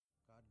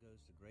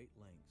goes to great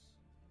lengths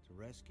to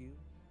rescue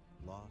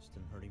lost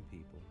and hurting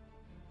people.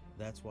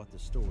 That's what the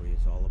story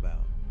is all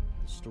about.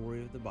 The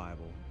story of the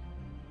Bible,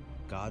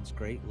 God's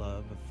great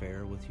love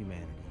affair with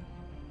humanity.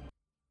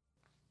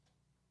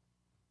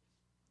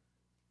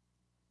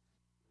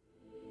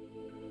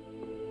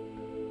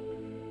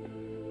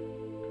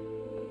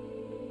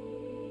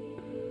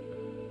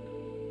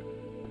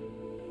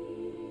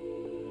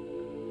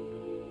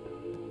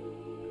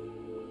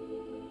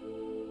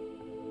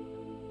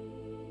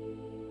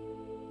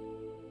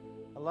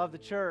 I love the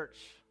church.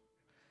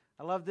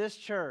 I love this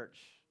church.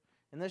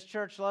 And this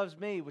church loves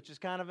me, which is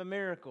kind of a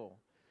miracle.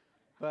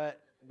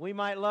 But we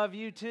might love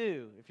you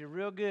too, if you're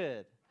real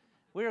good.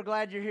 We are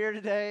glad you're here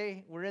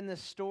today. We're in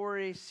this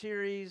story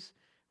series.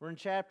 We're in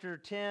chapter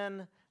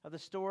 10 of the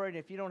story. And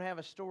if you don't have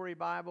a story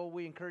Bible,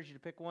 we encourage you to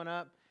pick one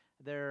up.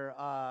 They're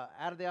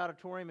out of the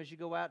auditorium. As you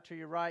go out to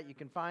your right, you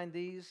can find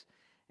these.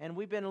 And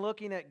we've been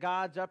looking at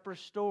God's upper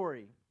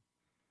story.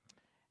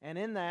 And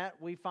in that,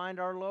 we find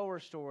our lower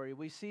story.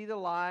 We see the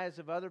lives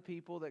of other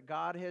people that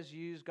God has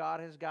used, God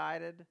has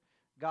guided,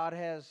 God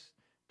has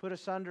put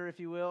asunder, if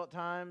you will, at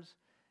times.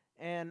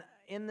 And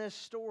in this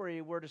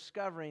story, we're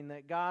discovering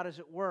that God is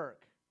at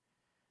work.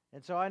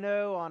 And so I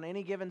know on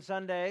any given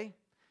Sunday,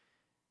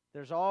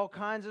 there's all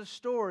kinds of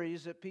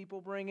stories that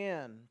people bring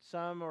in.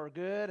 Some are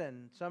good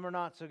and some are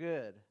not so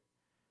good.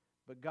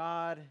 But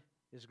God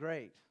is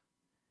great,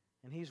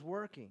 and He's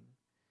working.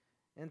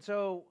 And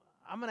so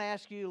I'm going to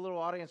ask you a little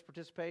audience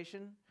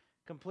participation.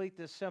 Complete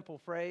this simple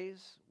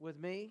phrase with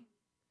me.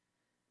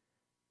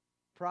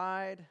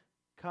 Pride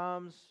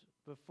comes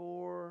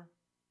before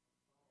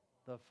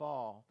the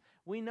fall.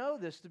 We know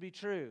this to be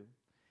true.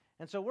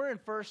 And so we're in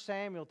 1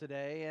 Samuel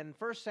today, and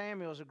 1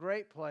 Samuel is a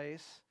great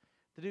place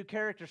to do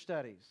character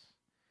studies.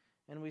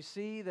 And we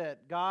see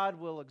that God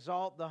will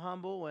exalt the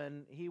humble,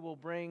 and He will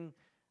bring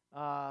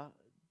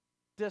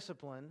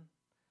discipline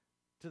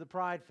to the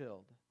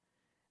pride-filled.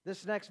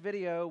 This next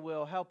video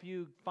will help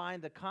you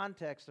find the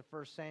context of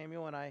 1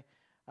 Samuel, and I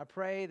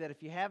pray that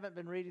if you haven't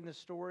been reading the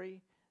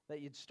story,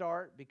 that you'd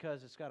start,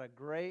 because it's got a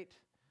great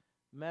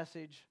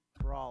message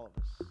for all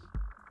of us.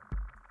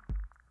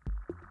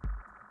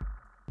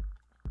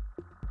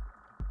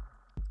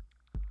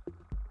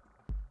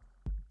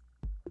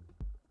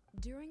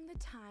 During the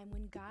time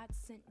when God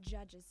sent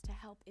judges to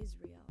help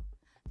Israel,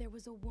 there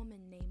was a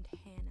woman named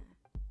Hannah.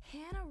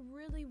 Hannah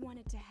really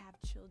wanted to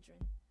have children,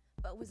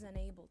 but was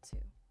unable to.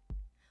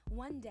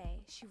 One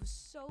day, she was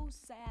so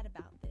sad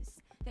about this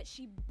that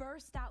she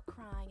burst out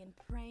crying and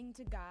praying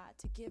to God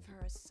to give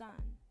her a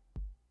son.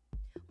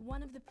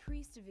 One of the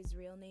priests of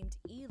Israel named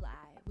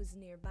Eli was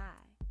nearby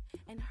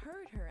and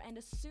heard her and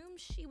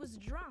assumed she was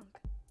drunk.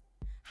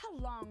 "How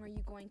long are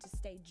you going to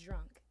stay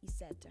drunk?" he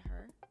said to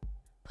her.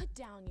 "Put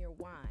down your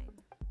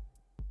wine."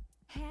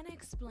 Hannah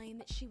explained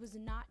that she was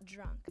not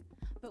drunk,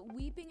 but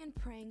weeping and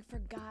praying for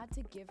God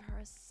to give her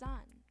a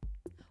son.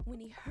 When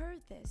he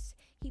heard this,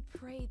 he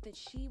prayed that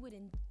she would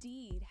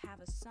indeed have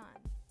a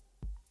son.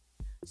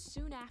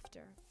 Soon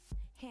after,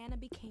 Hannah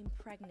became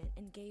pregnant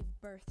and gave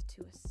birth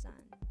to a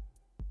son.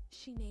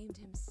 She named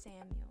him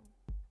Samuel.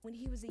 When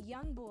he was a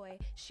young boy,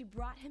 she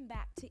brought him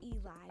back to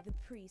Eli, the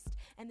priest,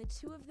 and the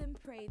two of them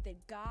prayed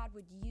that God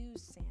would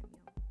use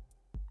Samuel.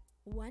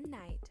 One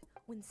night,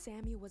 when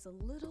Samuel was a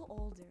little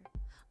older,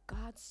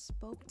 God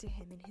spoke to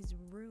him in his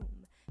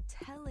room,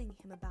 telling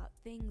him about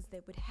things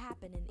that would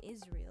happen in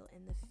Israel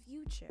in the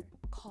future,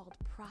 called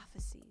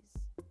prophecies.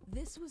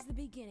 This was the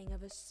beginning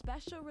of a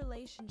special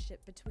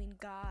relationship between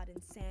God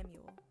and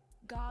Samuel.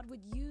 God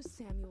would use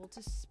Samuel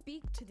to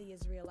speak to the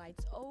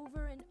Israelites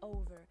over and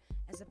over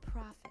as a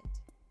prophet.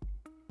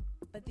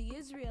 But the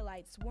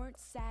Israelites weren't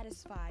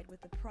satisfied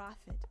with the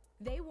prophet.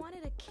 They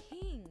wanted a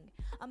king,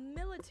 a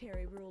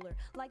military ruler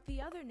like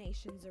the other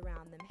nations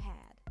around them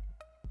had.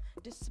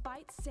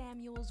 Despite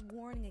Samuel's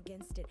warning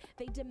against it,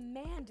 they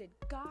demanded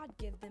God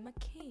give them a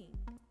king.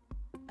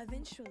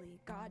 Eventually,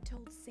 God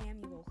told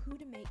Samuel who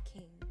to make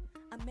king,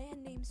 a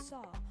man named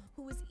Saul,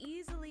 who was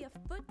easily a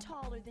foot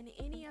taller than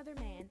any other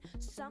man,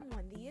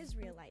 someone the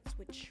Israelites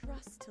would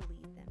trust to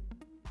lead them.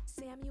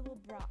 Samuel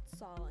brought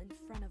Saul in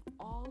front of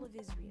all of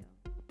Israel.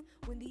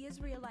 When the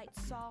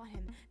Israelites saw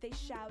him, they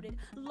shouted,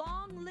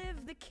 "Long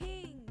live the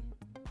king!"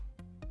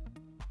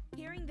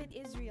 Hearing that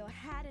Israel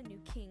had a new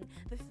king,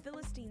 the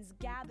Philistines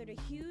gathered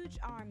a huge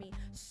army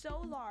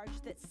so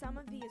large that some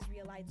of the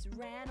Israelites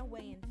ran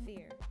away in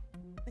fear.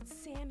 But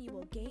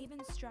Samuel gave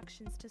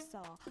instructions to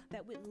Saul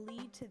that would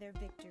lead to their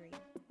victory.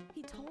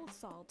 He told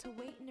Saul to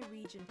wait in a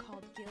region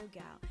called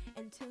Gilgal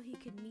until he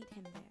could meet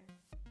him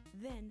there.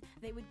 Then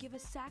they would give a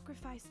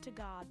sacrifice to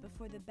God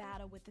before the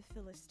battle with the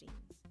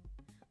Philistines.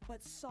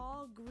 But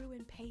Saul grew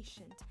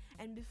impatient,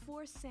 and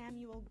before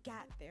Samuel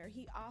got there,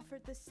 he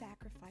offered the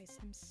sacrifice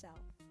himself.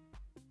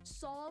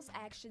 Saul's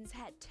actions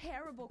had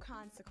terrible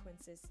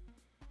consequences.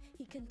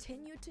 He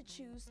continued to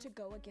choose to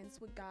go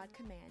against what God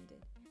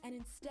commanded, and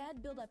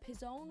instead build up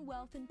his own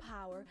wealth and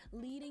power,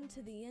 leading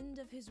to the end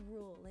of his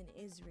rule in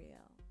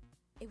Israel.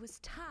 It was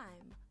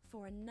time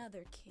for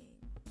another king.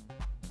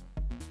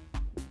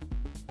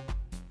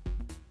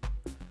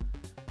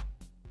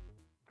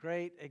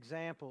 great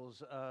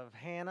examples of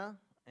Hannah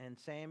and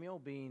Samuel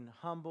being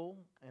humble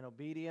and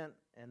obedient,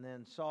 and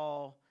then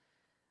Saul,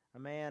 a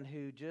man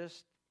who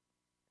just,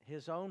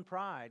 his own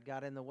pride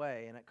got in the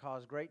way, and it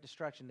caused great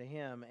destruction to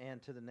him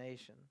and to the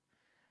nation.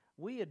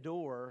 We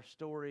adore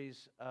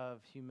stories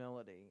of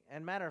humility.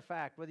 And matter of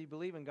fact, whether you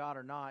believe in God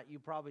or not, you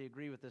probably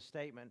agree with this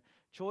statement.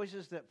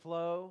 Choices that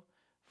flow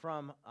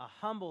from a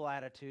humble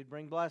attitude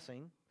bring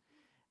blessing,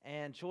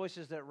 and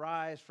choices that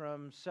rise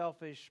from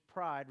selfish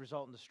pride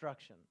result in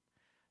destruction.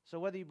 So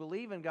whether you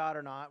believe in God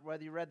or not,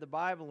 whether you read the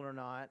Bible or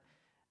not,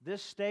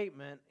 this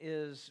statement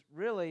is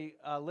really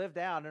lived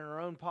out in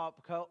our own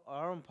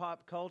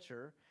pop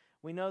culture.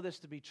 We know this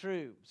to be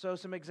true. So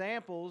some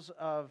examples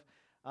of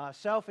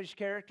selfish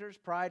characters,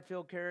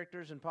 pride-filled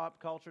characters in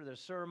pop culture. There's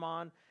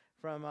Saruman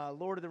from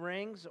Lord of the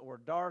Rings, or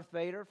Darth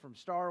Vader from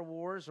Star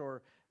Wars,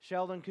 or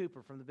Sheldon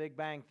Cooper from The Big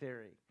Bang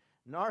Theory.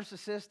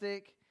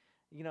 Narcissistic,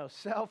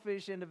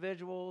 selfish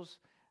individuals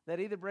that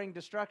either bring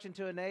destruction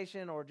to a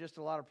nation or just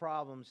a lot of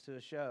problems to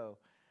a show.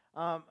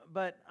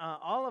 But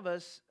all of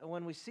us,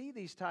 when we see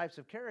these types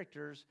of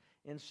characters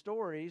in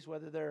stories,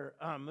 whether they're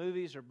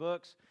movies or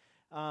books,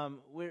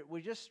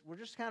 we're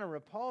just kind of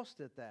repulsed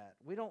at that.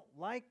 We don't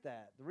like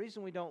that. The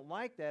reason we don't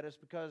like that is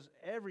because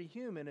every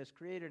human is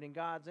created in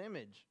God's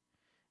image,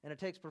 and it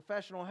takes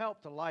professional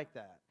help to like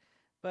that.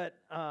 But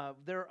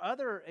there are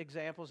other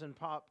examples in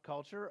pop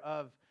culture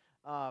of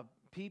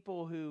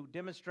people who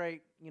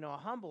demonstrate, a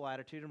humble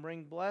attitude and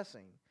bring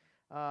blessing.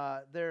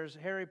 There's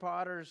Harry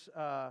Potter's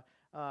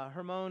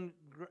Hermione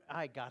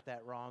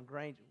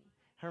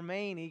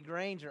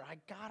Granger. I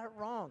got it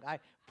wrong. I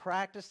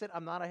practiced it.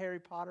 I'm not a Harry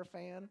Potter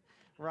fan,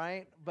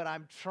 right? But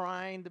I'm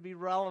trying to be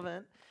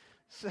relevant.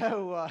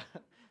 So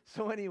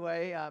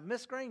anyway,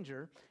 Miss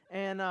Granger.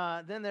 And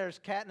then there's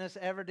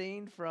Katniss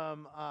Everdeen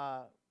from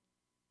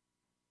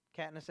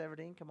Katniss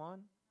Everdeen. Come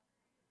on.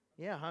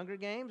 Yeah, Hunger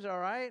Games. All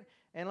right.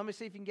 And let me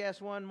see if you can guess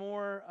one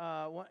more.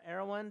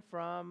 Erwin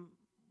from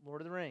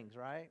Lord of the Rings,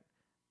 right?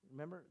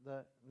 Remember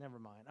never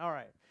mind. All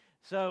right.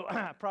 So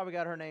I probably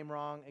got her name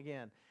wrong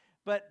again.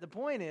 But the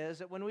point is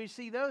that when we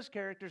see those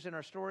characters in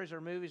our stories or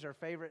movies, our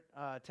favorite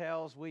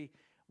tales, we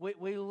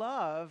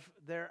love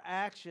their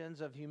actions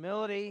of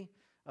humility,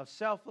 of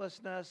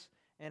selflessness,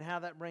 and how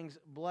that brings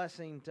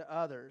blessing to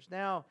others.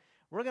 Now,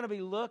 we're going to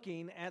be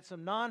looking at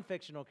some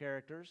non-fictional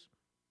characters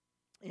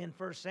in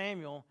 1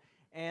 Samuel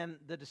and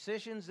the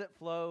decisions that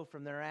flow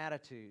from their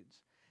attitudes.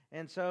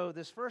 And so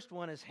this first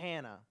one is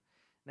Hannah.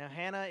 Now,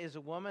 Hannah is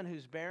a woman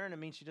who's barren. It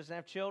means she doesn't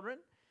have children.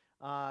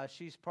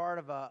 She's part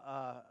of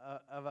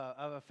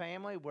a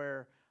family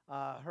where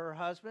her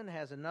husband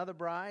has another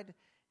bride.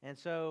 And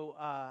so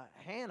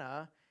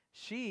Hannah,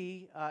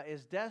 she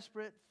is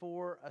desperate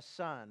for a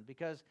son,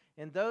 because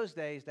in those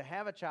days to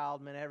have a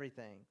child meant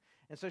everything.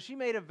 And so she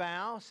made a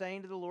vow,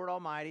 saying to the Lord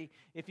Almighty,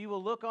 if you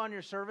will look on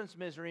your servant's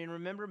misery and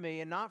remember me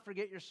and not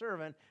forget your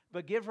servant,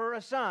 but give her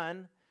a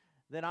son,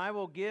 then I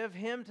will give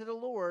him to the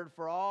Lord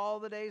for all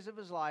the days of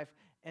his life,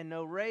 and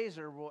no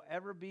razor will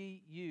ever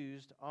be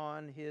used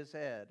on his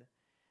head.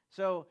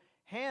 So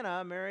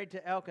Hannah, married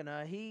to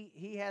Elkanah,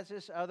 he has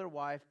this other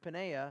wife,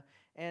 Peninnah,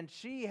 and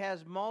she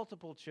has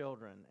multiple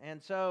children.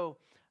 And so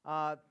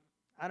I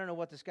don't know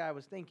what this guy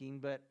was thinking,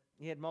 but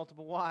he had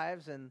multiple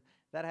wives, and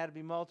that had to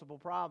be multiple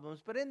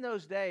problems. But in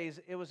those days,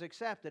 it was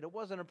accepted. It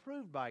wasn't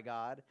approved by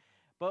God,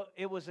 but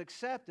it was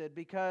accepted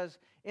because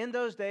in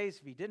those days,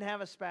 if you didn't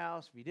have a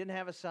spouse, if you didn't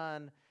have a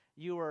son,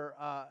 you were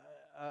a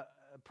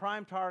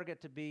prime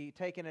target to be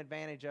taken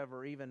advantage of,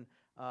 or even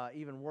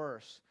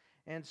worse.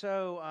 And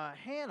so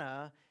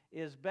Hannah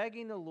is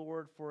begging the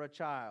Lord for a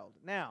child.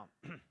 Now,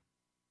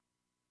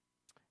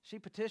 she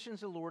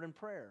petitions the Lord in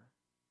prayer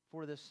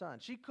for this son.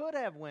 She could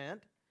have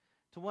went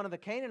to one of the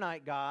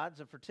Canaanite gods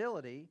of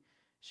fertility.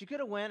 She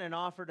could have went and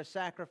offered a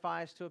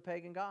sacrifice to a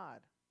pagan god.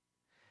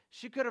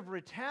 She could have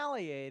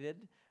retaliated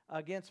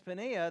against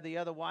Peninnah, the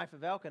other wife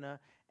of Elkanah,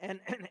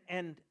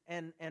 and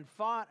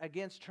fought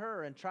against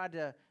her and tried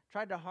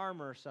to harm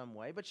her some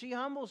way. But she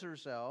humbles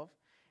herself,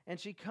 and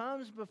she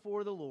comes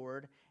before the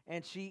Lord,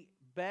 and she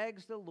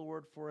begs the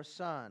Lord for a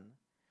son.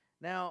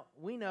 Now,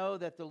 we know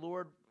that the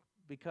Lord,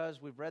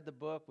 because we've read the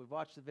book, we've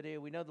watched the video,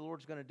 we know the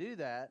Lord's going to do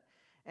that.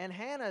 And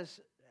Hannah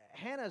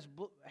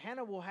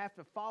will have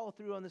to follow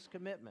through on this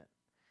commitment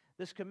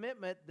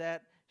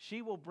that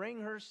she will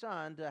bring her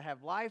son to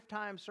have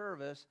lifetime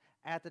service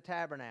at the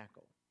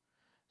tabernacle.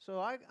 So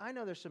I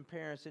know there's some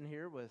parents in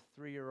here with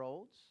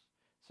 3-year-olds,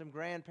 some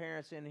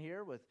grandparents in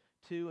here with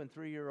 2- and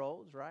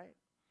 3-year-olds, right?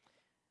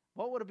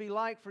 What would it be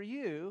like for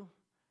you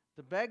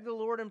to beg the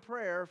Lord in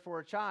prayer for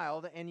a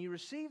child, and you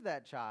receive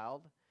that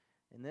child,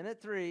 and then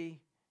at 3,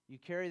 you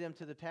carry them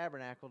to the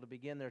tabernacle to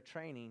begin their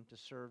training to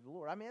serve the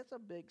Lord? I mean, that's a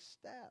big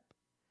step.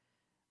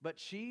 But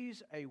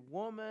she's a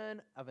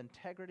woman of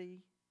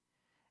integrity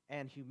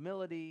and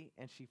humility,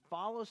 and she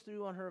follows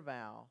through on her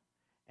vow,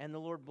 and the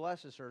Lord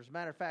blesses her. As a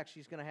matter of fact,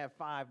 she's going to have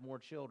 5 more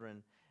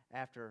children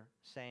after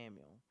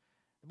Samuel.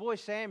 The boy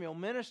Samuel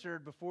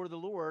ministered before the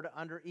Lord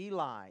under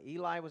Eli.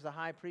 Eli was the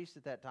high priest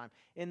at that time.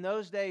 In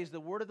those days, the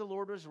word of the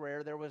Lord was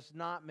rare. There was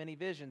not many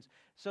visions.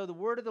 So the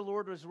word of the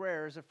Lord was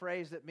rare is a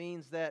phrase that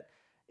means that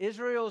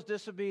Israel is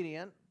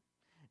disobedient,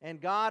 and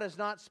God is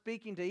not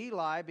speaking to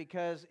Eli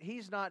because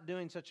he's not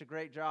doing such a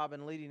great job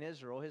in leading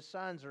Israel. His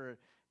sons are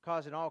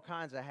causing all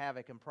kinds of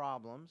havoc and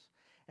problems.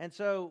 And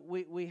so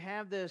we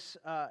have this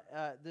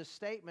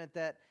statement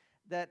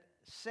that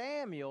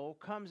Samuel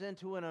comes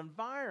into an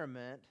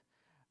environment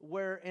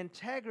where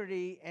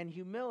integrity and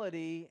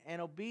humility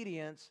and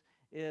obedience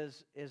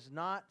is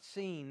not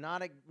seen,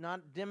 not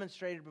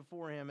demonstrated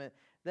before him.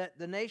 That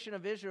the nation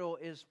of Israel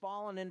is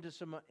fallen into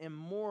some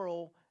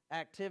immoral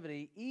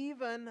activity,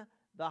 even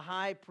the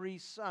high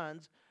priest's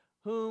sons,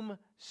 whom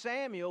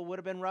Samuel would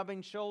have been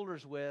rubbing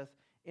shoulders with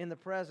in the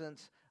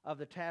presence of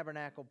the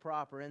tabernacle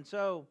proper. And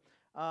so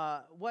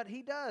what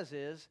he does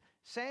is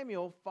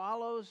Samuel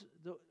follows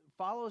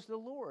the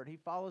Lord. He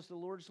follows the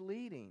Lord's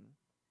leading.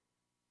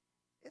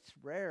 It's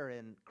rare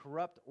in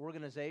corrupt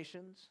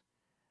organizations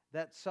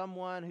that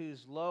someone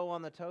who's low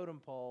on the totem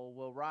pole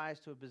will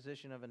rise to a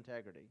position of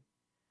integrity.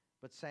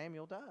 But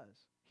Samuel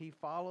does. He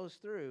follows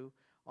through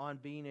on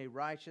being a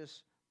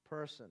righteous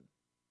person.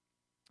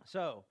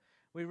 So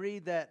we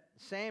read that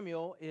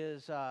Samuel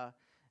is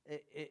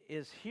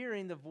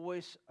hearing the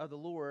voice of the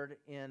Lord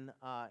in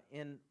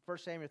 1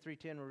 Samuel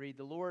 3:10. We read,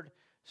 the Lord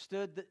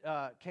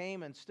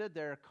came and stood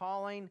there,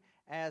 calling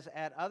as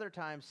at other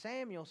times,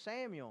 Samuel,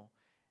 Samuel.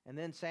 And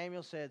then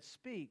Samuel said,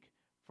 speak,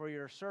 for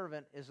your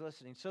servant is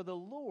listening. So the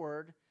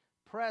Lord's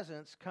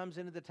presence comes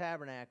into the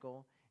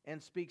tabernacle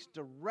and speaks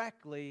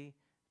directly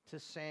to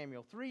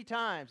Samuel 3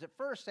 times. At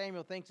first,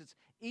 Samuel thinks it's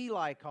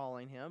Eli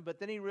calling him, but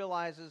then he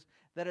realizes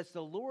that it's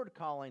the Lord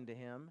calling to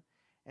him,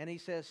 and he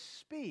says,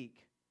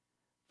 speak,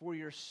 for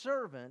your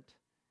servant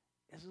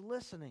is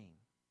listening.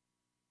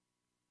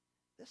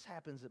 This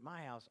happens at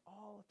my house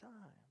all the time.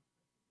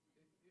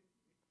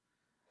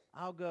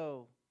 I'll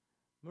go,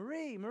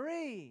 Marie,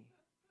 Marie.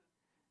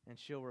 And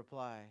she'll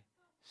reply,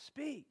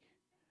 speak,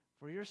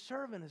 for your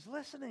servant is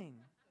listening.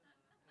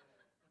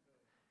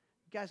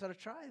 You guys ought to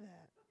try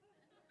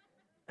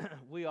that.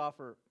 We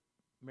offer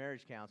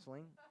marriage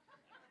counseling.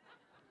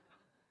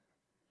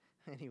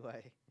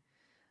 Anyway,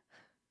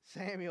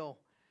 Samuel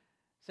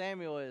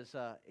is,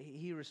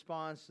 he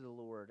responds to the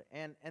Lord.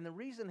 And the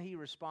reason he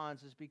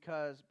responds is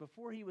because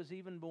before he was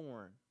even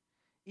born,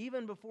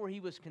 even before he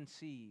was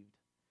conceived,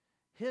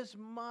 his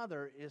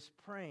mother is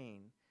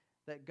praying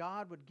that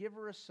God would give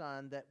her a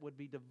son that would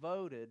be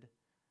devoted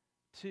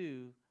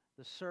to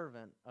the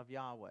servant of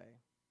Yahweh.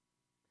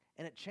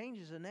 And it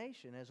changes a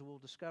nation, as we'll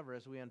discover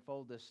as we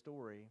unfold this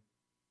story.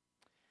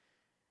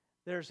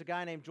 There's a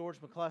guy named George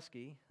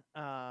McCluskey.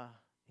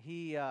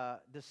 He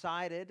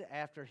decided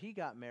after he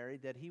got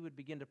married that he would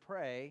begin to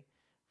pray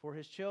for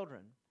his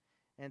children.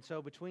 And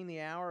so between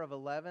the hour of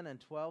 11 and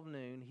 12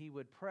 noon, he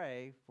would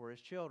pray for his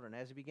children.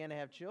 As he began to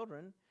have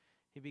children,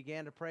 he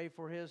began to pray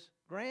for his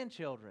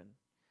grandchildren.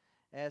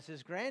 As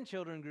his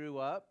grandchildren grew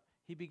up,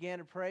 he began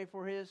to pray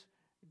for his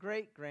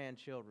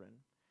great-grandchildren.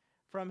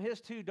 From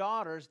his 2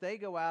 daughters, they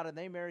go out and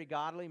they marry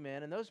godly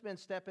men, and those men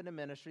step into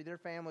ministry. Their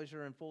families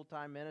are in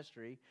full-time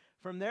ministry.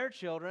 From their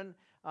children,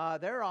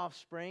 their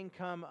offspring,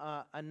 come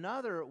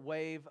another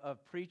wave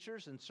of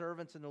preachers and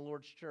servants in the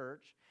Lord's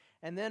church.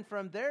 And then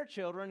from their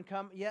children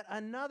come yet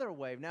another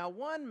wave. Now,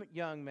 one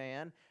young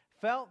man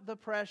felt the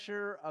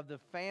pressure of the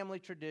family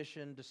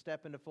tradition to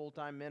step into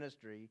full-time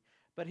ministry,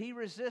 but he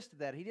resisted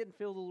that. He didn't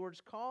feel the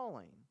Lord's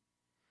calling.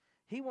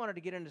 He wanted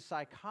to get into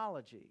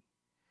psychology.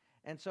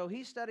 And so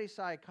he studies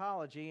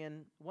psychology,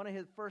 and one of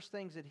his first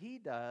things that he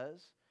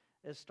does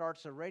is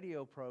starts a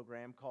radio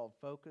program called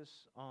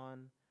Focus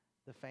on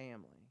the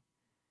Family.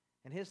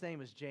 And his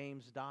name is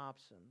James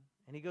Dobson.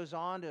 And he goes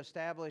on to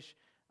establish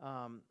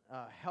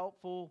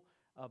helpful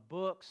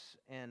books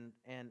and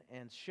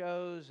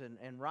shows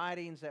and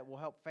writings that will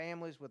help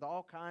families with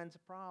all kinds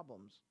of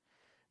problems.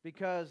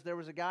 Because there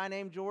was a guy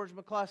named George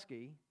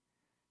McCluskey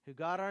who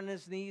got on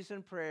his knees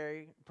in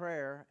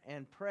prayer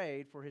and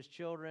prayed for his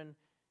children,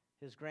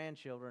 his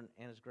grandchildren,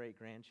 and his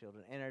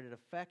great-grandchildren. And it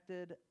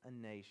affected a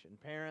nation.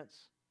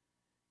 Parents,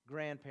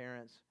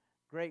 grandparents,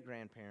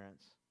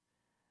 great-grandparents,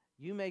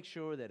 you make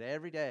sure that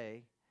every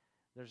day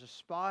there's a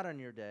spot on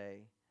your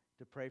day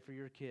to pray for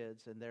your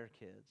kids and their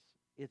kids.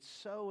 It's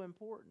so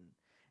important.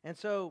 And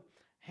so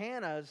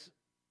Hannah's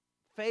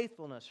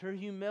faithfulness, her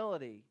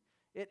humility,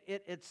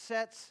 it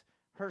sets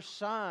her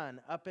son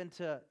up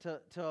into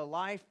a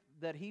life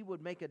that he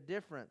would make a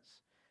difference.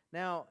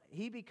 Now,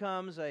 he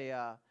becomes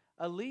a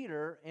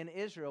leader in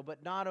Israel,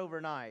 but not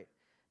overnight,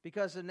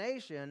 because the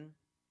nation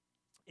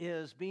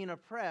is being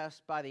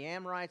oppressed by the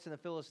Amorites and the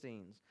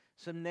Philistines,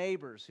 some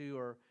neighbors who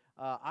are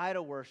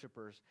idol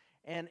worshipers.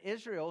 And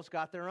Israel's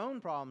got their own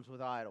problems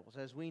with idols.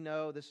 As we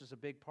know, this is a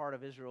big part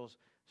of Israel's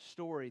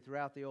story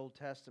throughout the Old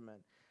Testament.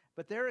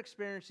 But they're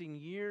experiencing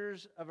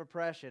years of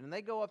oppression, and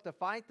they go up to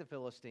fight the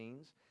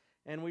Philistines.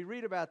 And we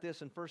read about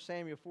this in 1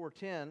 Samuel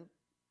 4:10,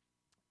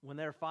 when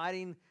they're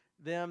fighting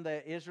them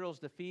that Israel's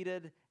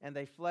defeated, and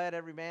they fled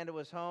every man to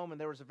his home, and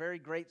there was a very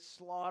great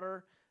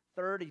slaughter.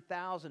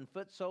 30,000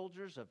 foot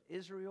soldiers of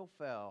Israel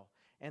fell,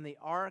 and the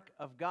ark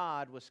of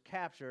God was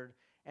captured,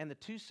 and the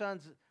two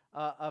sons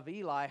of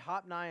Eli,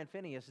 Hophni and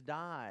Phinehas,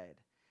 died.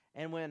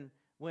 And when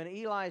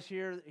Eli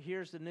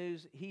hears the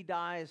news, he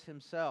dies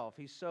himself.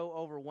 He's so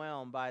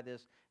overwhelmed by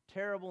this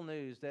terrible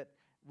news that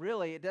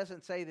really it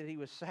doesn't say that he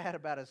was sad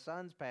about his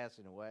sons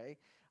passing away,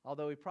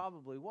 although he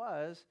probably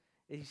was.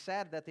 He's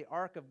sad that the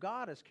ark of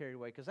God is carried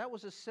away, because that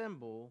was a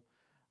symbol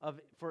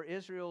for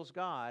Israel's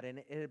God, and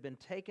it had been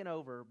taken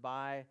over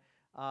by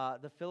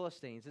the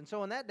Philistines. And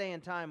so in that day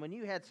and time, when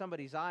you had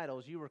somebody's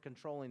idols, you were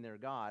controlling their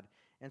God.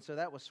 And so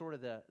that was sort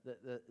of the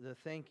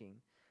thinking.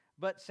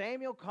 But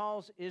Samuel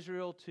calls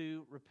Israel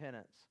to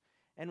repentance.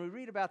 And we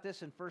read about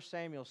this in 1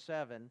 Samuel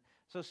 7.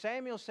 So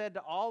Samuel said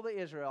to all the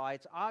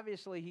Israelites,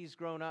 obviously he's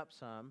grown up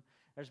some.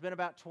 There's been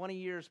about 20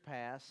 years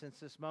past since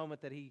this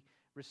moment that he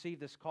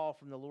received this call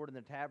from the Lord in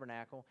the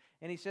tabernacle.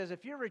 And he says,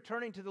 if you're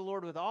returning to the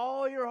Lord with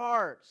all your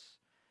hearts,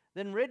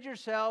 then rid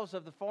yourselves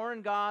of the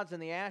foreign gods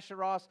and the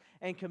Asheroths,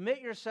 and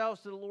commit yourselves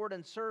to the Lord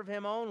and serve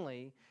him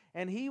only,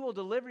 and he will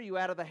deliver you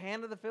out of the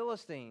hand of the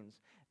Philistines.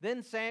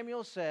 Then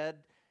Samuel said,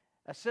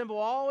 assemble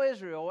all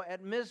Israel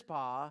at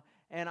Mizpah,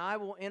 and I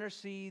will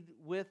intercede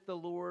with the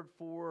Lord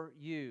for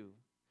you.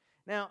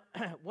 Now,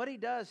 what he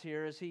does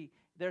here is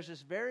there's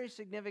this very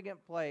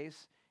significant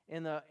place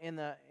in the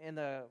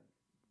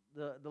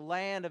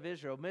land of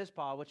Israel,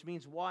 Mizpah, which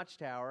means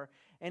watchtower,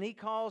 and he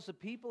calls the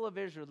people of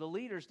Israel, the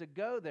leaders, to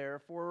go there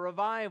for a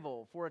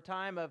revival, for a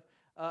time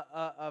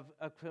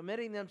of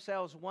committing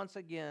themselves once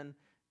again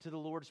to the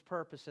Lord's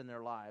purpose in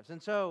their lives.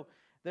 And so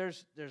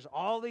there's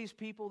all these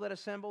people that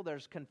assemble.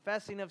 There's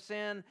confessing of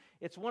sin.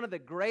 It's one of the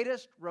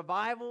greatest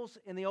revivals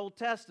in the Old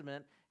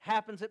Testament,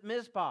 happens at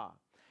Mizpah.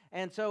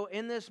 And so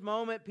in this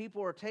moment,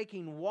 people are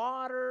taking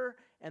water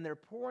and they're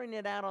pouring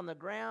it out on the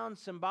ground,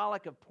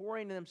 symbolic of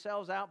pouring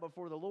themselves out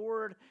before the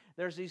Lord.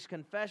 There's these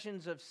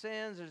confessions of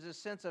sins. There's this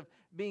sense of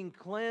being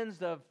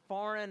cleansed of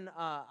foreign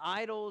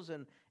idols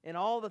and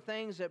all the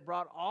things that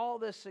brought all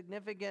this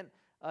significant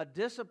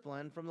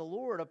discipline from the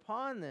Lord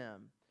upon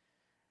them.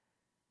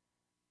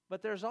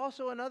 But there's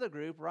also another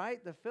group,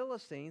 right? The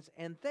Philistines,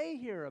 and they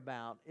hear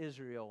about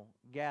Israel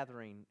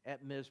gathering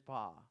at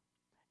Mizpah.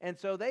 And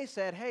so they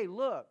said, hey,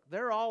 look,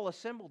 they're all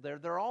assembled there.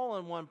 They're all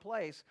in one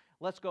place.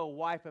 Let's go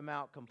wipe them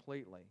out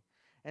completely.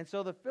 And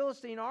so the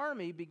Philistine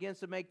army begins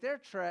to make their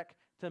trek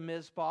to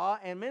Mizpah,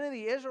 and many of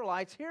the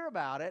Israelites hear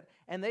about it,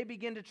 and they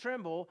begin to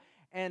tremble.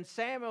 And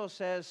Samuel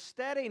says,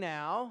 steady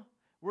now.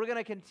 We're going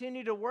to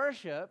continue to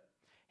worship.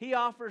 He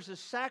offers a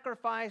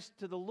sacrifice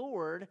to the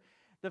Lord.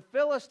 The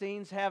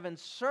Philistines have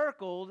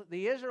encircled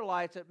the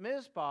Israelites at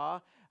Mizpah.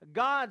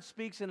 God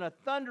speaks in a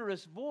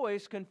thunderous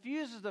voice,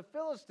 confuses the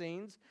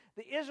Philistines.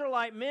 The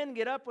Israelite men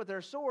get up with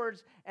their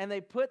swords, and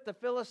they put the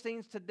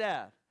Philistines to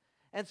death.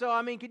 And so,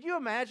 I mean, could you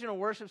imagine a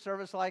worship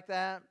service like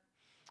that?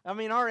 I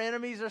mean, our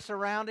enemies are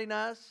surrounding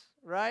us,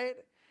 right?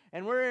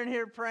 And we're in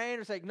here praying.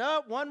 It's like,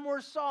 no, one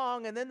more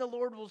song, and then the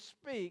Lord will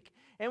speak.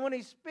 And when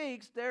he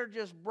speaks, they're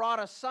just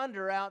brought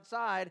asunder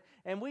outside,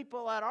 and we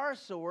pull out our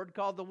sword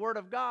called the Word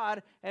of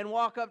God and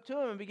walk up to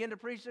him and begin to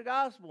preach the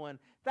gospel. And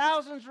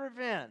thousands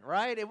repent,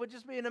 right? It would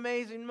just be an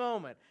amazing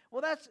moment.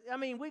 Well,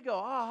 we go,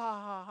 ha,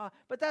 ha, ha.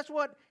 But that's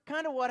what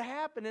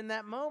happened in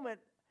that moment.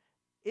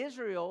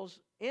 Israel's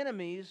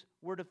enemies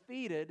were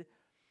defeated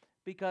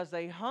because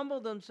they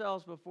humbled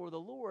themselves before the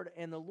Lord,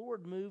 and the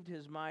Lord moved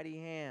his mighty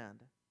hand.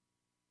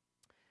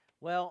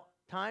 Well,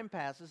 time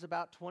passes,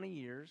 about 20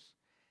 years,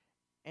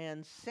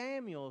 and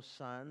Samuel's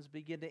sons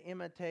begin to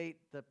imitate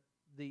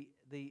the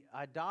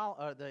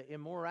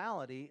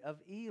immorality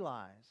of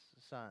Eli's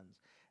sons.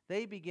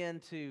 They begin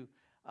to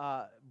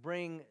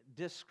bring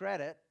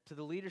discredit to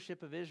the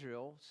leadership of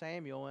Israel,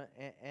 Samuel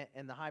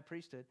and the high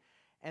priesthood,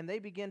 and they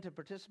begin to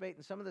participate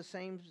in some of the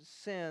same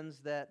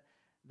sins that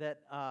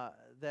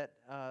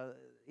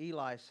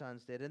Eli's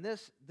sons did. And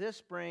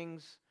this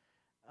brings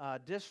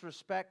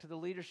disrespect to the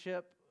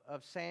leadership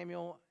of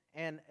Samuel,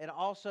 and it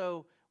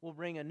also will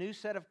bring a new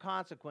set of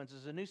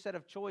consequences, a new set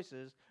of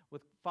choices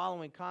with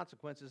following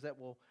consequences that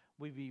will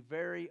be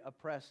very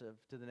oppressive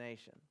to the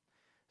nation.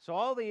 So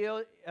all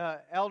the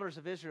elders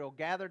of Israel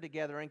gathered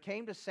together and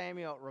came to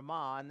Samuel at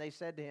Ramah, and they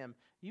said to him,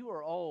 you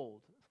are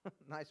old.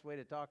 Nice way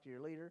to talk to your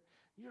leader.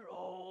 You're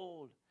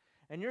old,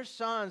 and your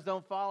sons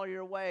don't follow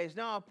your ways.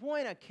 Now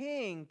appoint a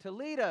king to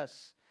lead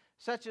us,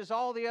 such as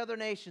all the other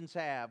nations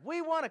have.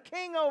 We want a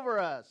king over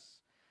us,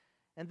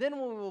 and then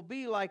we will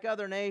be like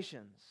other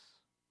nations.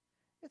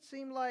 It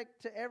seemed like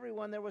to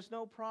everyone there was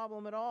no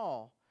problem at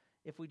all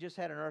if we just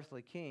had an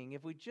earthly king,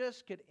 if we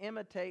just could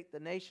imitate the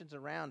nations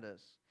around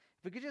us.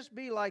 If we could just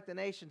be like the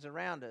nations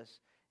around us,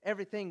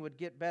 everything would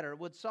get better. It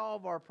would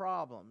solve our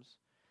problems.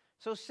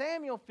 So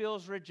Samuel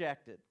feels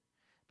rejected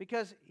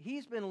because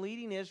he's been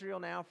leading Israel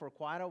now for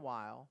quite a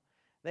while.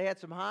 They had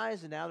some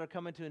highs, and now they're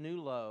coming to a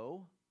new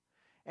low.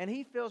 And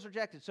he feels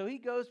rejected. So he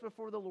goes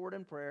before the Lord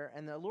in prayer,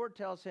 and the Lord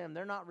tells him,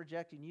 they're not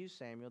rejecting you,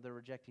 Samuel, they're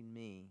rejecting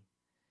me.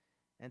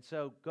 And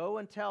so go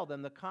and tell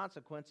them the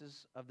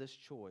consequences of this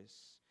choice,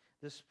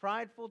 this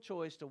prideful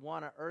choice to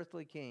want an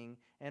earthly king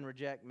and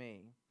reject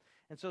me.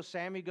 And so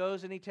Samuel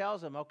goes and he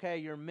tells them, okay,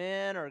 your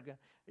men are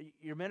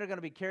going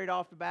to be carried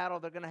off to battle.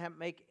 They're going to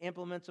make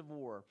implements of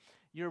war.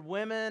 Your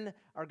women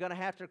are going to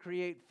have to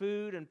create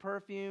food and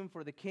perfume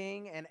for the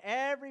king, and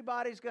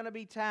everybody's going to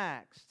be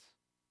taxed.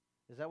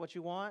 Is that what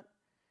you want?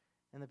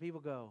 And the people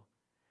go,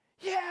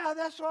 yeah,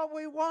 that's what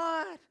we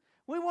want.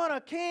 We want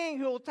a king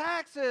who will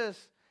tax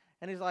us.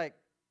 And he's like,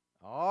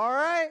 all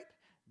right,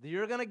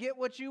 you're going to get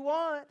what you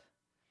want.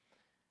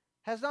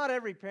 Has not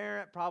every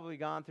parent probably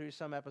gone through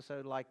some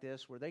episode like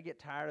this where they get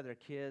tired of their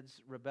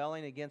kids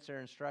rebelling against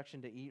their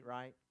instruction to eat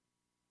right?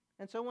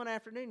 And so one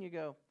afternoon you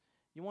go,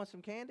 you want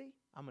some candy?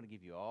 I'm going to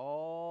give you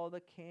all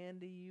the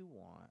candy you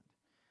want.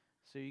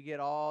 So you get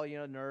all,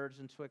 Nerds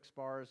and Twix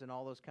bars and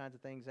all those kinds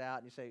of things out,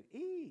 and you say,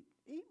 eat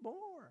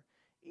more,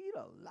 eat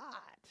a lot.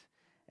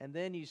 And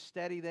then you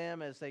steady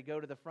them as they go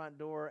to the front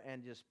door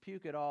and just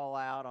puke it all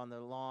out on the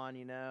lawn,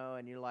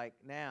 and you're like,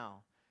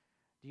 now,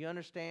 do you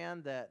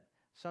understand that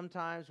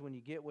sometimes when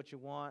you get what you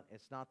want,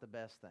 it's not the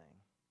best thing?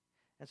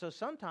 And so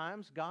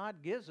sometimes God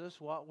gives us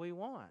what we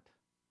want,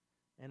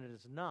 and it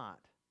is not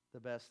the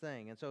best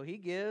thing. And so he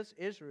gives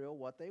Israel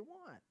what they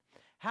want.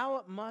 How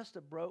it must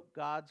have broke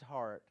God's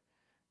heart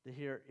to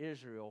hear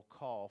Israel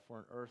call for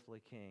an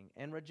earthly king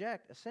and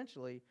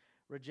essentially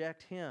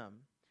reject him.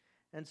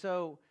 And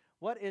so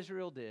what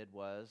Israel did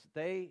was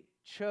they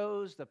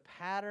chose the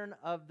pattern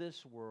of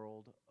this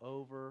world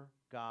over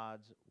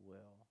God's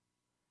will.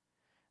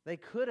 They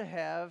could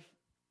have,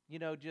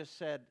 just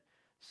said,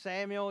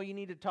 Samuel, you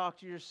need to talk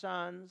to your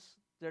sons.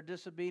 They're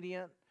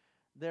disobedient.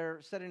 They're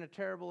setting a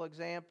terrible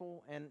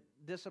example, and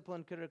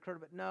discipline could have occurred.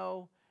 But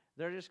no,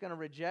 they're just going to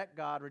reject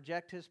God,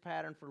 reject his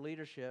pattern for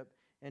leadership,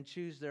 and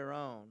choose their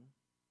own.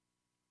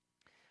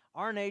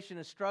 Our nation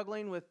is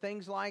struggling with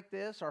things like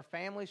this. Our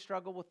families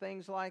struggle with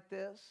things like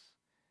this.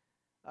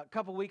 A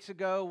couple weeks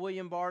ago,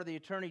 William Barr, the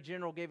Attorney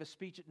General, gave a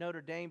speech at Notre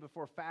Dame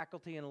before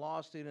faculty and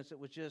law students. It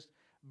was just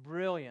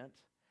brilliant.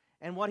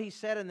 And what he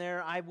said in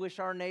there, I wish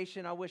our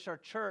nation, I wish our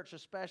church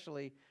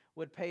especially,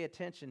 would pay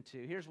attention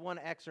to. Here's one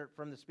excerpt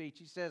from the speech.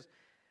 He says,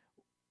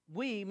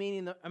 we,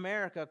 meaning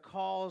America,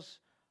 calls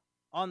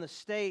on the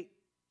state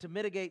to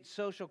mitigate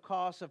social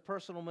costs of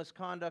personal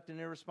misconduct and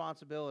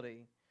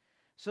irresponsibility.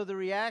 So the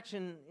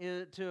reaction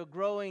to a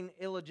growing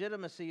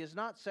illegitimacy is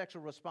not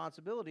sexual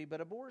responsibility,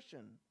 but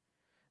abortion.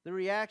 The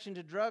reaction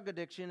to drug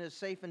addiction is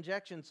safe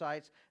injection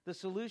sites. The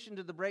solution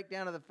to the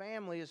breakdown of the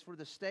family is for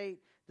the state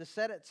to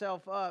set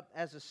itself up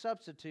as a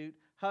substitute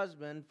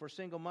husband for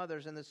single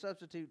mothers and the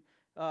substitute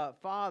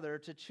father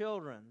to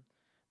children.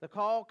 The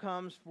call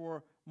comes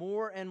for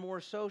more and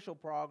more social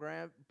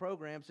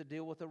programs to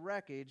deal with the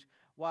wreckage.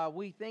 While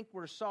we think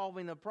we're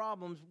solving the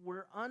problems,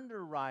 we're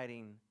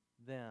underwriting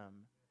them.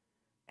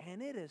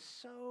 And it is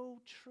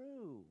so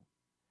true.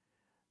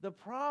 The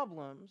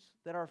problems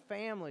that our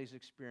families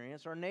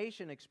experience, our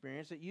nation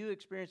experience, that you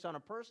experience on a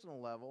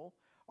personal level,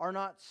 are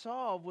not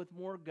solved with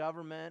more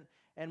government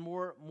and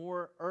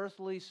more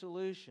earthly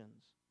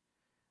solutions.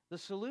 The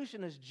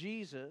solution is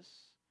Jesus.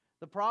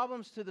 The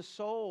problems to the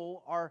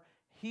soul are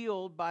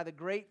healed by the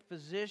great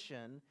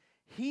physician.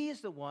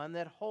 He's the one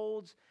that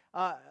holds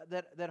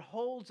that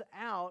holds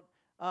out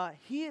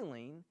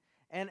healing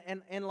and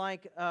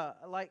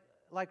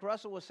like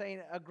Russell was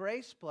saying, a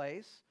grace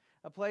place,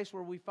 a place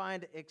where we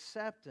find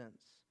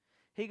acceptance.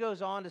 He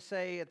goes on to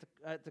say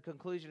at the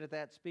conclusion of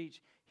that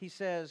speech, he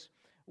says,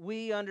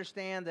 we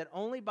understand that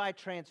only by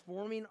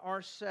transforming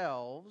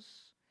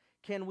ourselves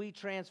can we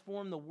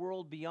transform the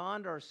world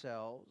beyond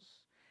ourselves.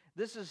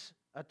 This is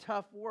a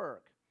tough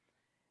work.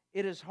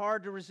 It is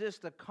hard to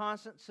resist the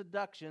constant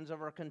seductions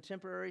of our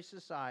contemporary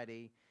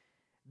society.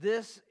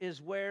 This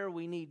is where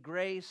we need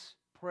grace,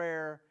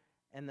 prayer,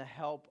 and the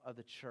help of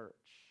the church.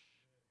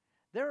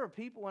 There are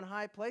people in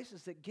high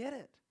places that get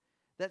it,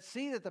 that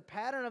see that the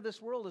pattern of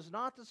this world is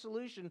not the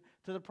solution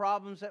to the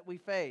problems that we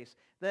face,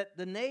 that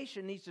the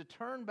nation needs to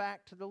turn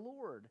back to the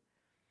Lord.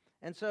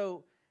 And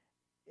so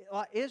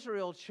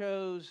Israel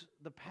chose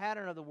the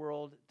pattern of the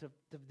world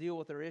to deal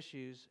with their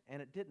issues,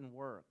 and it didn't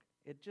work.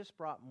 It just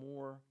brought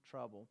more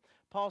trouble.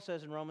 Paul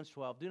says in Romans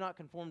 12, do not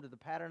conform to the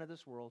pattern of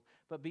this world,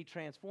 but be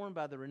transformed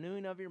by the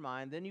renewing of your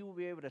mind. Then you will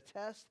be able to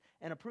test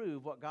and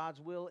approve what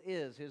God's will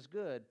is, his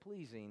good,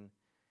 pleasing,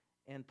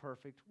 and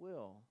perfect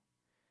will.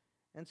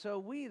 And so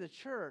we, the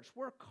church,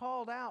 we're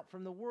called out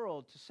from the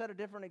world to set a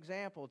different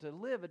example, to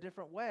live a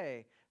different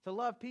way, to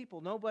love people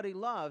nobody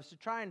loves, to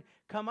try and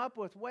come up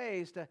with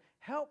ways to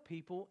help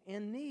people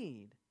in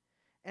need.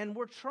 And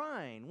we're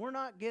trying. We're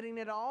not getting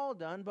it all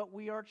done, but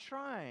we are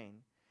trying.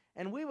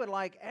 And we would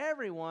like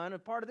everyone, a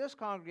part of this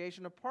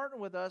congregation, to partner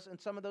with us in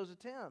some of those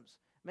attempts.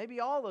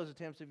 Maybe all those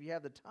attempts if you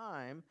have the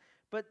time.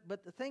 But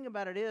the thing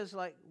about it is,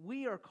 like,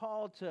 we are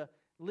called to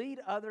lead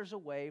others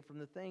away from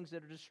the things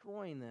that are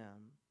destroying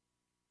them.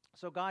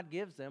 So God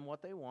gives them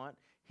what they want.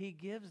 He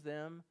gives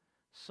them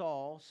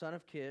Saul, son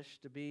of Kish,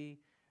 to be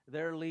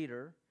their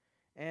leader.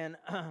 And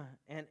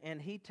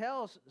and he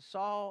tells,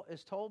 Saul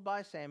is told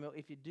by Samuel,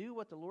 if you do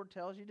what the Lord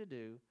tells you to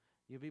do,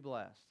 you'll be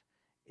blessed.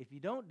 If you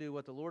don't do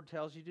what the Lord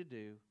tells you to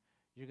do,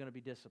 you're going to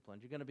be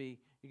disciplined. You're going to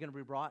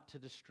be brought to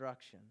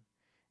destruction.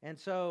 And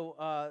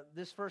so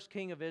this first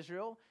king of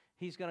Israel,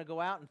 he's going to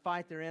go out and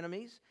fight their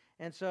enemies.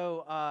 And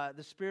so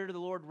the Spirit of the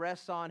Lord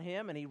rests on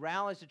him, and he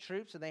rallies the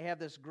troops, and they have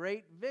this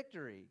great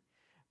victory.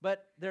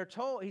 But they're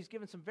told, he's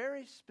given some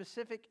very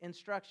specific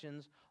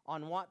instructions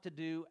on what to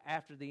do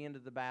after the end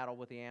of the battle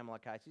with the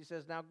Amalekites. He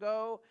says, now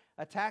go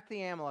attack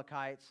the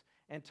Amalekites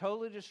and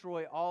totally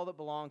destroy all that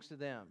belongs to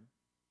them.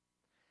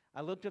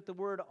 I looked up the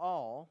word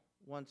all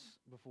once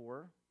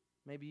before.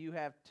 Maybe you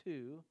have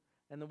too.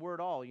 And the word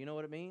all, you know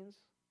what it means?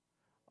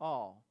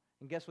 All.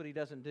 And guess what he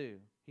doesn't do?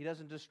 He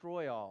doesn't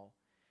destroy all.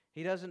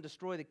 He doesn't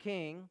destroy the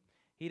king.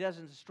 He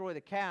doesn't destroy the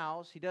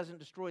cows. He doesn't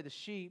destroy the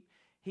sheep.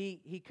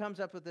 He comes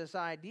up with this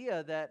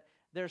idea that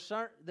there's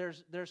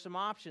some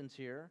options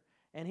here,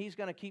 and he's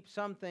going to keep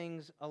some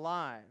things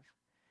alive.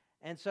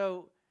 And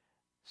so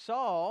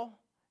Saul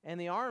and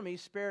the army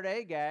spared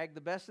Agag,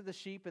 the best of the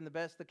sheep and the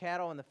best of the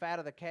cattle and the fat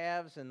of the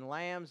calves and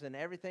lambs, and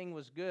everything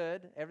was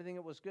good, everything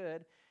that was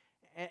good.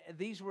 And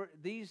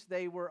these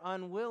they were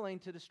unwilling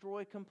to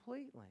destroy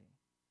completely.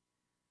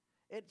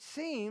 It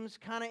seems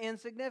kind of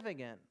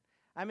insignificant.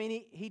 I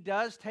mean, he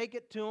does take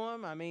it to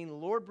him. I mean, the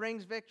Lord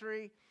brings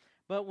victory.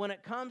 But when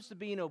it comes to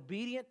being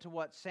obedient to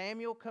what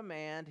Samuel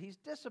commanded, he's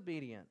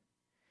disobedient.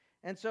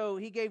 And so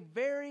he gave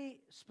very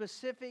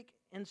specific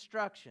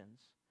instructions.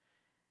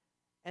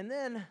 And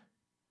then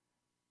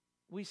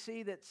we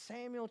see that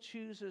Samuel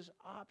chooses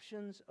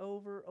options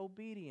over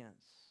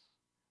obedience.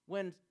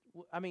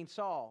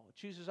 Saul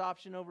chooses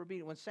option over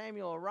obedience. When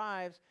Samuel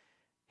arrives,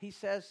 he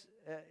said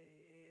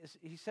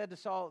to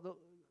Saul,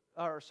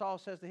 or Saul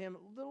says to him,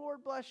 the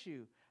Lord bless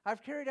you.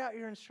 I've carried out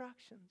your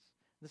instructions.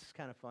 This is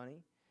kind of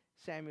funny.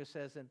 Samuel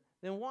says,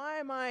 then why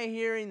am I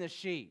hearing the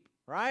sheep,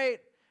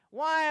 right?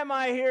 Why am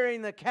I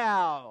hearing the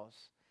cows?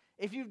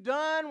 If you've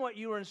done what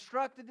you were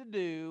instructed to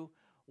do,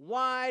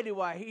 why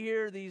do I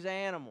hear these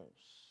animals?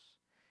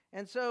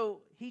 And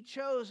so he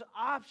chose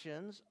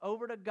options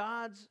over to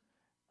God's,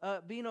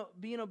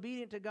 being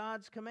obedient to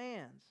God's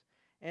commands.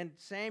 And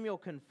Samuel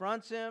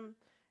confronts him,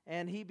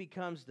 and he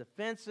becomes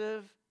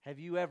defensive. Have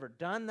you ever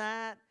done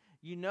that?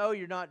 You know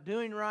you're not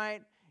doing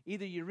right.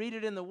 Either you read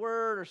it in the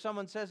Word or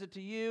someone says it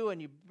to you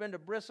and you begin to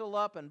bristle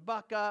up and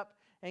buck up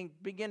and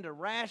begin to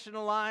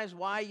rationalize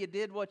why you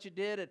did what you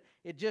did.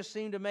 It just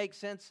seemed to make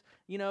sense,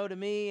 to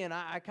me, and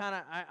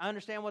I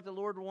understand what the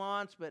Lord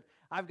wants, but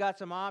I've got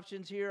some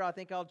options here. I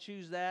think I'll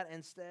choose that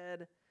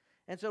instead.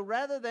 And so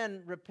rather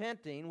than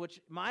repenting,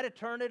 which might have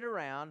turned it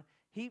around,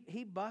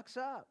 he bucks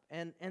up.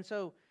 And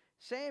so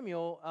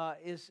Samuel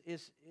is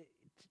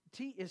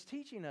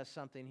teaching us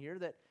something here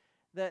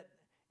that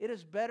it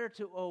is better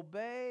to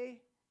obey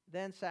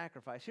than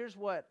sacrifice. Here's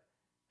what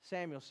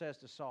Samuel says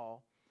to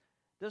Saul.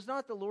 Does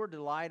not the Lord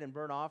delight in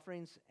burnt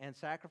offerings and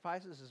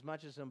sacrifices as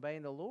much as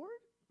obeying the Lord?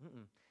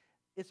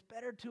 It's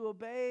better to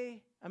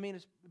obey.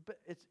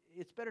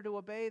 It's better to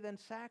obey than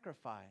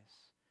sacrifice.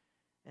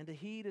 And to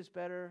heed is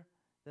better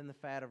than the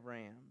fat of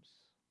rams.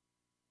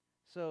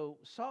 So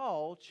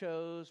Saul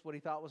chose what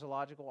he thought was a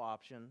logical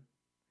option,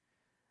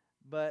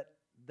 but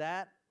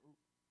that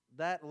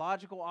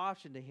logical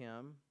option to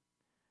him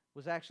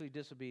was actually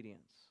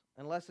disobedience.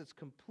 Unless it's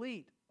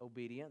complete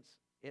obedience,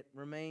 it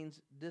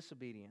remains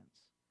disobedience.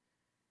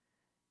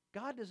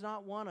 God does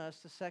not want us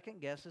to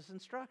second guess his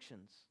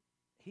instructions.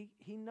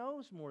 He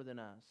knows more than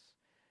us.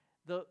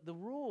 The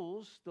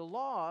rules, the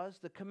laws,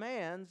 the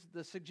commands,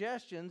 the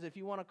suggestions, if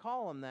you want to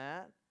call them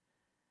that,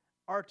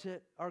 are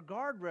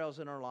guardrails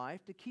in our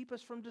life to keep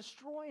us from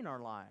destroying our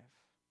life.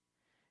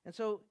 And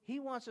so he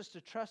wants us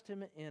to trust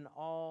him in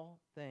all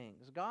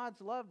things.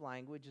 God's love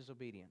language is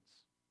obedience.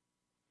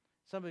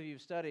 Some of you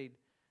have studied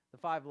The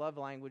 5 Love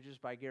Languages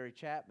by Gary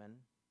Chapman.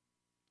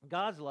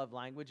 God's love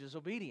language is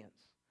obedience.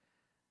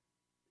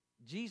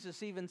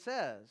 Jesus even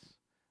says,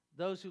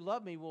 those who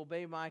love me will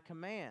obey my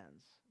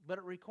commands. But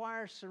it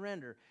requires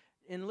surrender.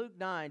 In Luke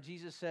 9,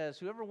 Jesus says,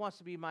 whoever wants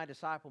to be my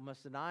disciple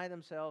must deny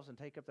themselves and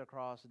take up their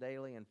cross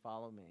daily and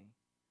follow me.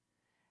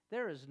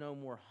 There is no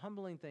more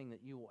humbling thing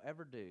that you will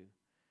ever do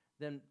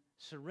than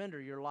surrender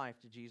your life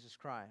to Jesus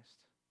Christ.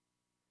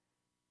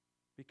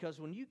 Because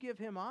when you give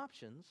him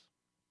options,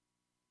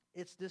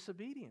 it's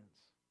disobedience.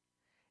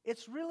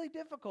 It's really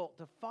difficult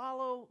to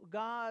follow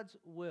God's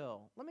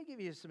will. Let me give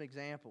you some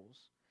examples.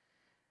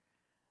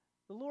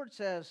 The Lord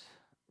says,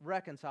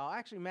 reconcile.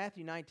 Actually,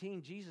 Matthew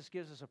 19, Jesus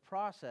gives us a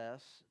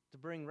process to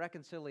bring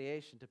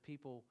reconciliation to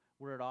people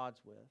we're at odds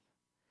with.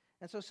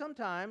 And so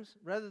sometimes,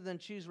 rather than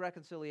choose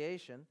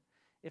reconciliation,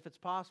 if it's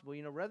possible,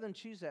 rather than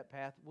choose that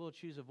path, we'll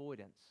choose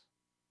avoidance.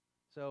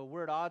 So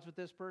we're at odds with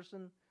this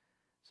person.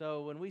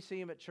 So when we see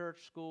him at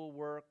church, school,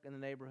 work, in the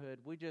neighborhood,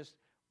 we're just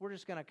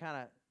going to kind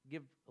of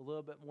give a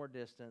little bit more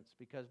distance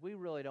because we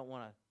really don't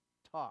want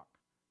to talk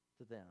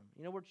to them.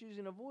 We're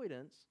choosing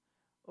avoidance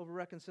over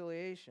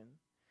reconciliation.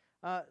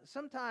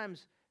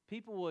 Sometimes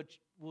people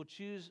will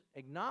choose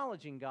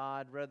acknowledging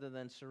God rather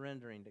than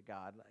surrendering to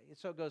God.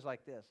 So it goes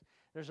like this.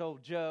 There's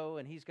old Joe,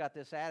 and he's got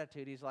this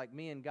attitude. He's like,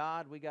 me and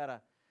God, we got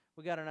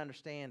an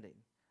understanding.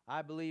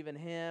 I believe in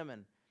Him,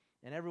 and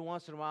every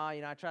once in a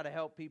while, I try to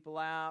help people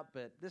out,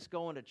 but this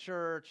going to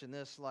church and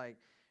this,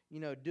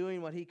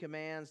 doing what He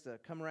commands to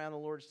come around the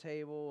Lord's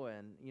table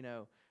and,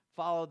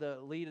 follow the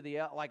lead of the,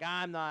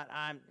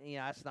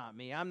 that's not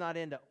me. I'm not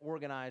into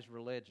organized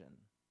religion.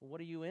 Well,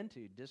 what are you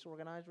into?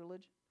 Disorganized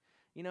religion?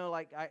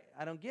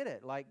 I don't get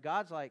it.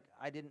 God's like,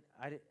 I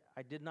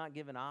did not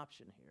give an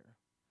option here.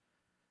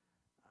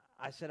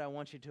 I said, I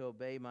want you to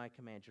obey my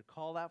command. You're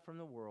called out from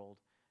the world.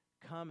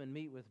 Come and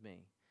meet with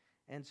me.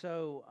 And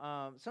so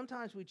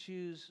sometimes we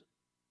choose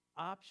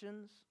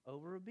options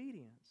over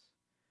obedience.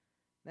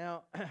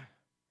 Now,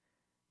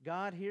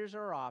 God hears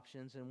our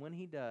options, and when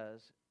He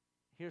does,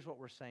 here's what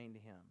we're saying to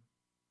Him.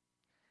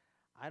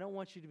 I don't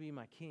want you to be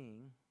my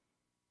king.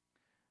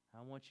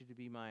 I want you to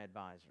be my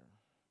advisor.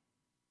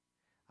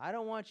 I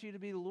don't want you to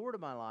be the Lord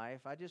of my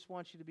life. I just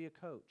want you to be a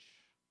coach.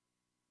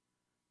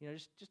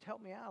 Just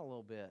help me out a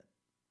little bit.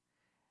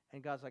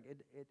 And God's like,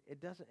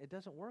 it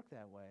doesn't work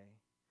that way.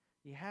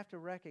 You have to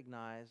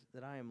recognize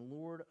that I am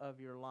Lord of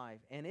your life.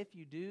 And if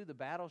you do, the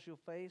battles you'll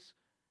face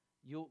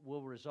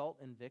will result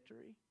in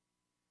victory.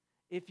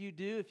 If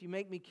you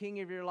make me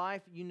king of your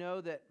life, you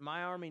know that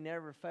my army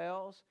never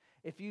fails.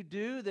 If you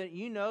do, that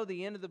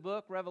the end of the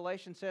book,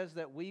 Revelation says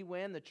that we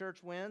win, the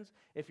church wins.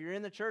 If you're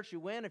in the church,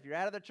 you win. If you're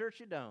out of the church,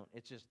 you don't.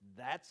 It's just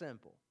that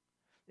simple.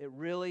 It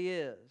really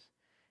is.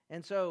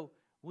 And so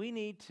we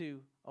need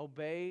to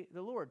obey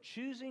the Lord.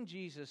 Choosing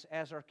Jesus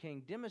as our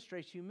king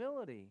demonstrates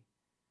humility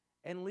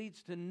and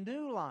leads to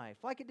new life,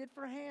 like it did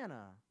for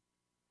Hannah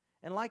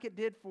and like it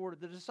did for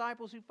the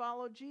disciples who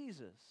followed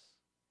Jesus.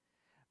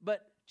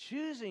 But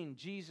choosing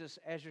Jesus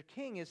as your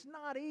king is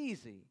not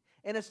easy,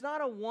 and it's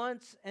not a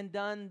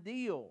once-and-done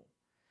deal.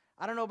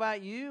 I don't know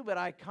about you, but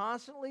I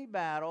constantly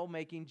battle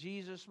making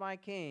Jesus my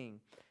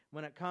king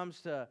when it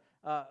comes to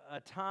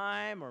a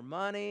time or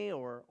money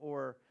or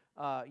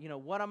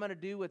what I'm going to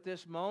do with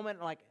this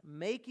moment. Like,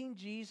 making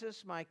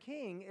Jesus my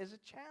king is a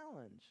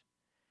challenge,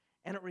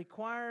 and it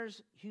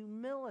requires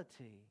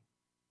humility.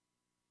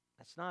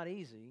 That's not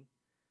easy,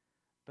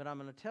 but I'm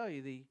going to tell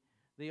you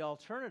the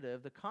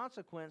alternative, the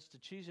consequence to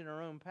choosing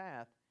our own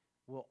path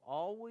will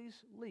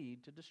always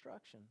lead to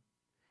destruction.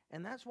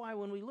 And that's why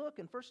when we look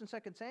in 1 and 2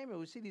 Samuel,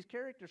 we see these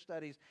character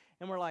studies,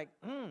 and we're like,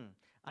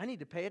 I need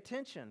to pay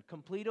attention.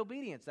 Complete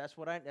obedience. That's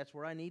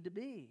where I need to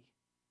be.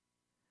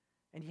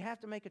 And you have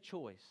to make a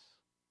choice.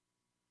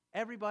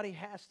 Everybody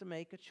has to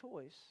make a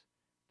choice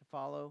to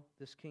follow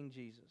this King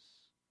Jesus.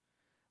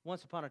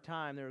 Once upon a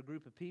time, there were a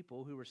group of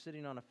people who were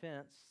sitting on a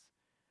fence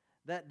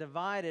that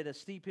divided a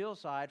steep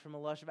hillside from a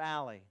lush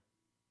valley.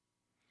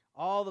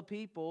 All the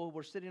people who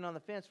were sitting on the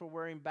fence were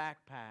wearing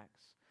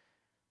backpacks.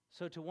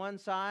 So to one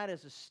side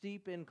is a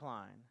steep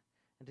incline,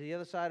 and to the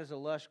other side is a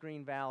lush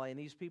green valley. And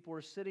these people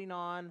were sitting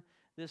on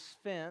this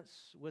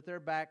fence with their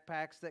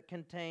backpacks that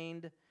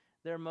contained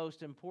their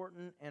most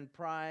important and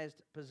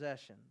prized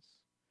possessions.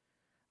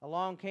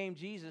 Along came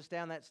Jesus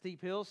down that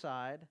steep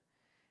hillside,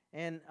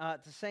 and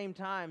at the same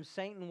time,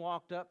 Satan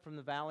walked up from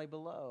the valley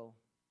below.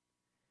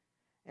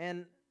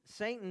 And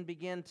Satan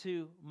began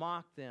to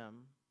mock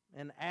them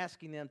and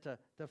asking them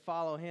to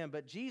follow him.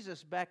 But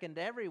Jesus beckoned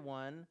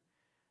everyone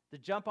to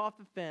jump off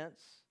the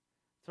fence,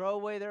 throw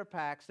away their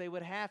packs. They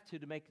would have to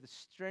make the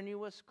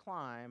strenuous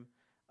climb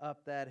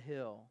up that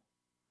hill.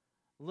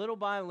 Little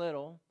by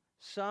little,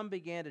 some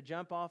began to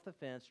jump off the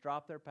fence,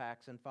 drop their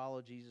packs, and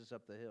follow Jesus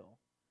up the hill.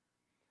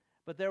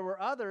 But there were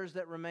others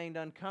that remained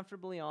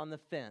uncomfortably on the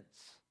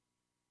fence.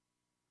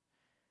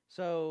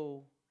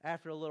 So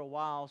after a little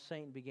while,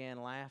 Satan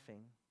began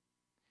laughing.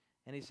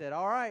 And he said,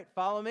 "All right,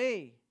 follow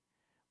me."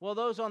 Well,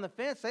 those on the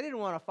fence, they didn't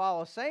want to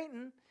follow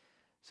Satan.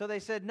 So they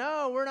said,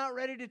 "No, we're not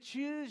ready to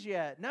choose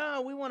yet.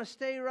 No, we want to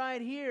stay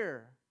right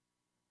here."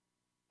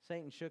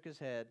 Satan shook his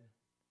head,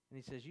 and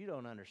he says, "You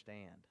don't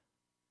understand.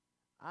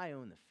 I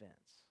own the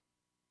fence."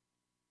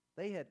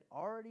 They had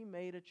already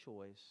made a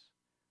choice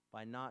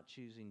by not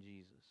choosing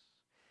Jesus.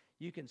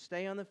 You can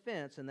stay on the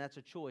fence, and that's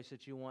a choice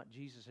that you want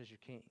Jesus as your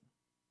king.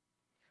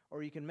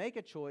 Or you can make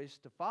a choice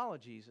to follow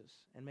Jesus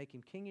and make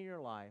him king of your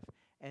life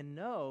and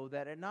know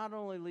that it not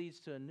only leads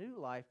to a new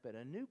life, but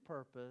a new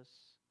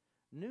purpose,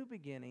 new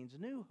beginnings,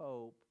 new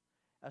hope,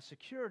 a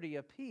security,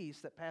 a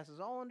peace that passes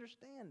all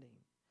understanding,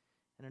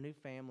 and a new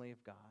family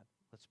of God.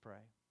 Let's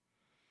pray.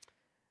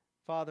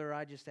 Father,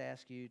 I just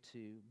ask you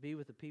to be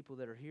with the people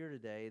that are here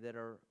today that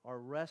are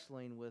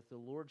wrestling with the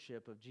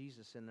lordship of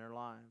Jesus in their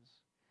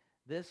lives.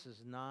 This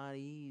is not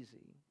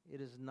easy.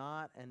 It is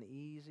not an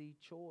easy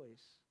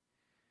choice.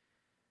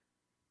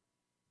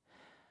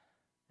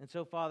 And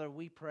so, Father,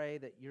 we pray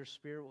that your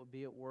Spirit would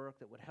be at work,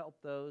 that would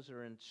help those who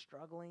are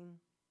struggling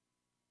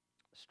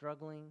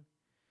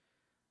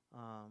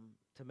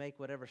to make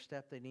whatever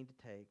step they need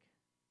to take.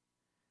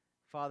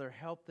 Father,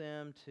 help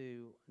them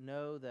to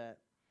know that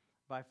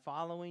by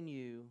following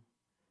you,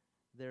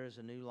 there is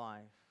a new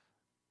life.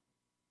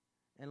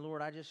 And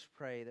Lord, I just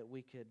pray that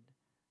we could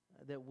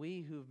that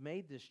we who've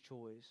made this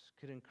choice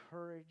could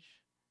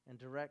encourage and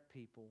direct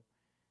people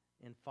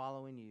in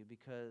following you,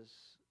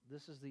 because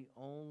this is the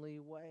only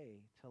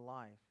way to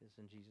life is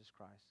in Jesus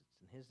Christ.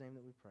 It's in His name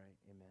that we pray.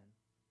 Amen.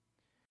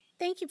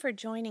 Thank you for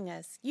joining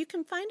us. You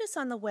can find us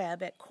on the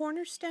web at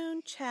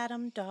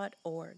cornerstonechatham.org.